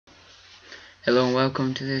Hello and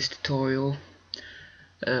welcome to this tutorial.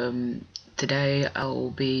 Today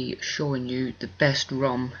I'll be showing you the best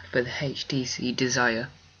ROM for the HTC Desire,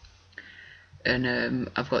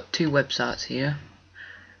 and I've got two websites here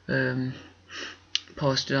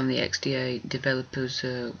posted on the XDA developers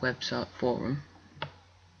website forum,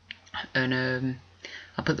 and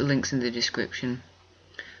I'll put the links in the description.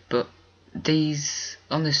 But on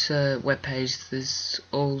this webpage, there's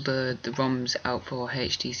all the ROMs out for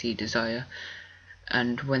HTC Desire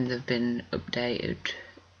and when they've been updated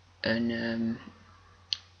and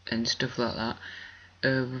stuff like that.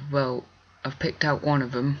 Well, I've picked out one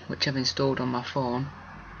of them which I've installed on my phone,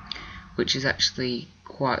 which is actually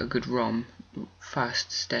quite a good ROM,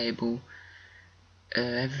 fast, stable,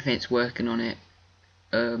 everything's working on it,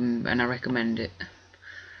 and I recommend it.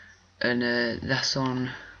 And that's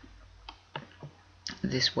on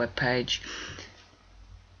this webpage.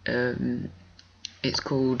 It's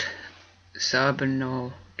called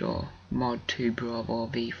Cybernodo Mod 2 Bravo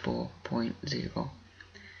v4.0,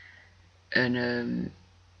 and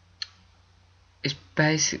it's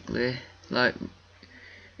basically like,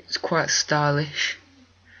 it's quite stylish,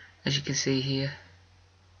 as you can see here.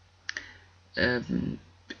 There's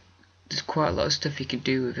quite a lot of stuff you can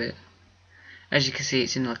do with it. As you can see,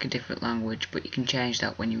 it's in like a different language, but you can change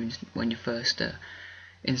that when you first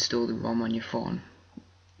install the ROM on your phone.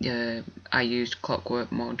 I used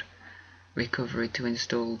Clockwork Mod Recovery to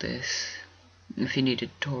install this. If you need a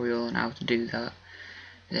tutorial on how to do that,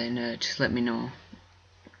 then just let me know.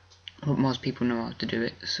 But most people know how to do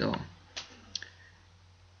it, so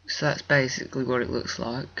that's basically what it looks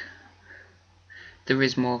like. There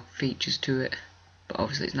is more features to it, but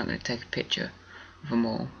obviously it's not going to take a picture of them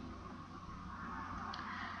all.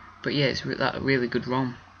 But yeah, it's a really good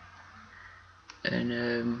ROM,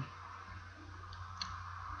 and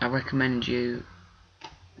I recommend you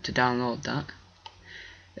to download that.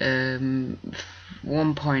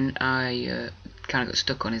 One point I kind of got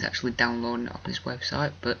stuck on is actually downloading it off this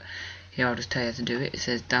website, but here I'll just tell you how to do it. It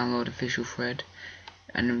says download official thread,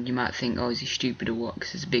 and you might think, oh, is he stupid or what,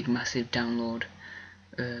 because it's a big massive download.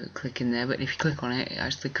 Click in there, but if you click on it, it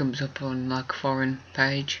actually comes up on like a foreign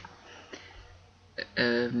page.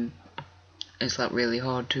 It's like really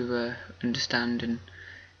hard to understand, and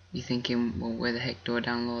you're thinking, well, where the heck do I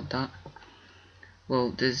download that?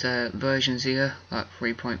 Well, there's versions here like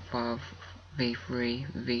 3.5, V3,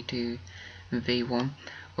 V2 and V1.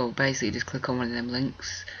 Well, basically just click on one of them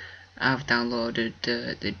links. I've downloaded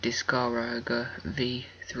the Desire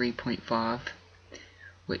V3.5,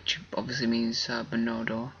 which obviously means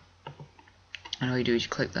Cybernodo, and all you do is you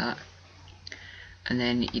click that and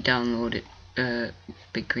then you download it,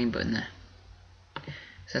 big green button there.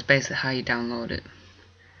 So that's basically how you download it.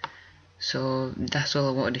 So that's all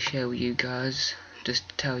I wanted to share with you guys, just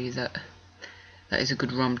to tell you that that is a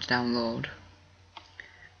good ROM to download.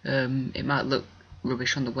 It might look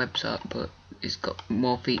rubbish on the website, but it's got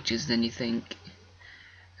more features than you think.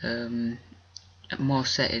 More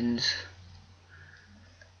settings.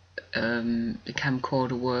 The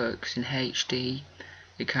camcorder works in HD.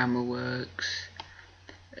 The camera works.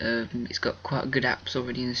 It's got quite good apps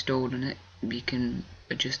already installed on it. You can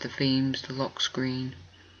adjust the themes, the lock screen,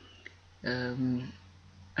 and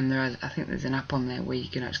I think there's an app on there where you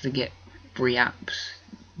can actually get free apps,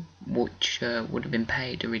 which would have been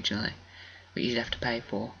paid originally, but you'd have to pay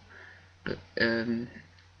for. But yeah,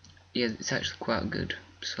 it's actually quite good,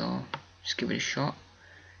 so just give it a shot,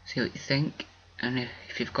 see what you think, and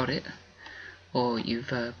if you've got it or you've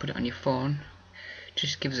put it on your phone,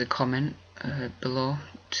 just give us a comment below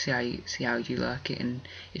to see how you like it and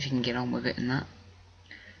if you can get on with it and that.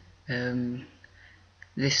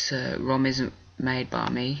 This ROM isn't made by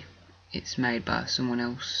me, it's made by someone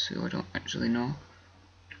else who I don't actually know.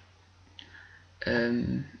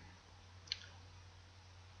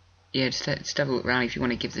 Yeah, just have a look around. If you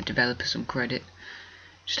want to give the developer some credit,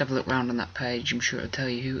 just have a look around on that page. I'm sure it'll tell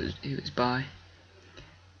you who it's by,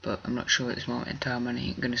 but I'm not sure at this moment in time. I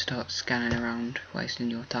ain't going to start scanning around, wasting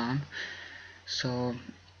your time. So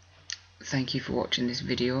thank you for watching this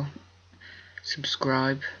video.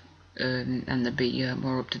 Subscribe, and there'll be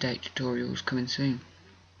more up-to-date tutorials coming soon.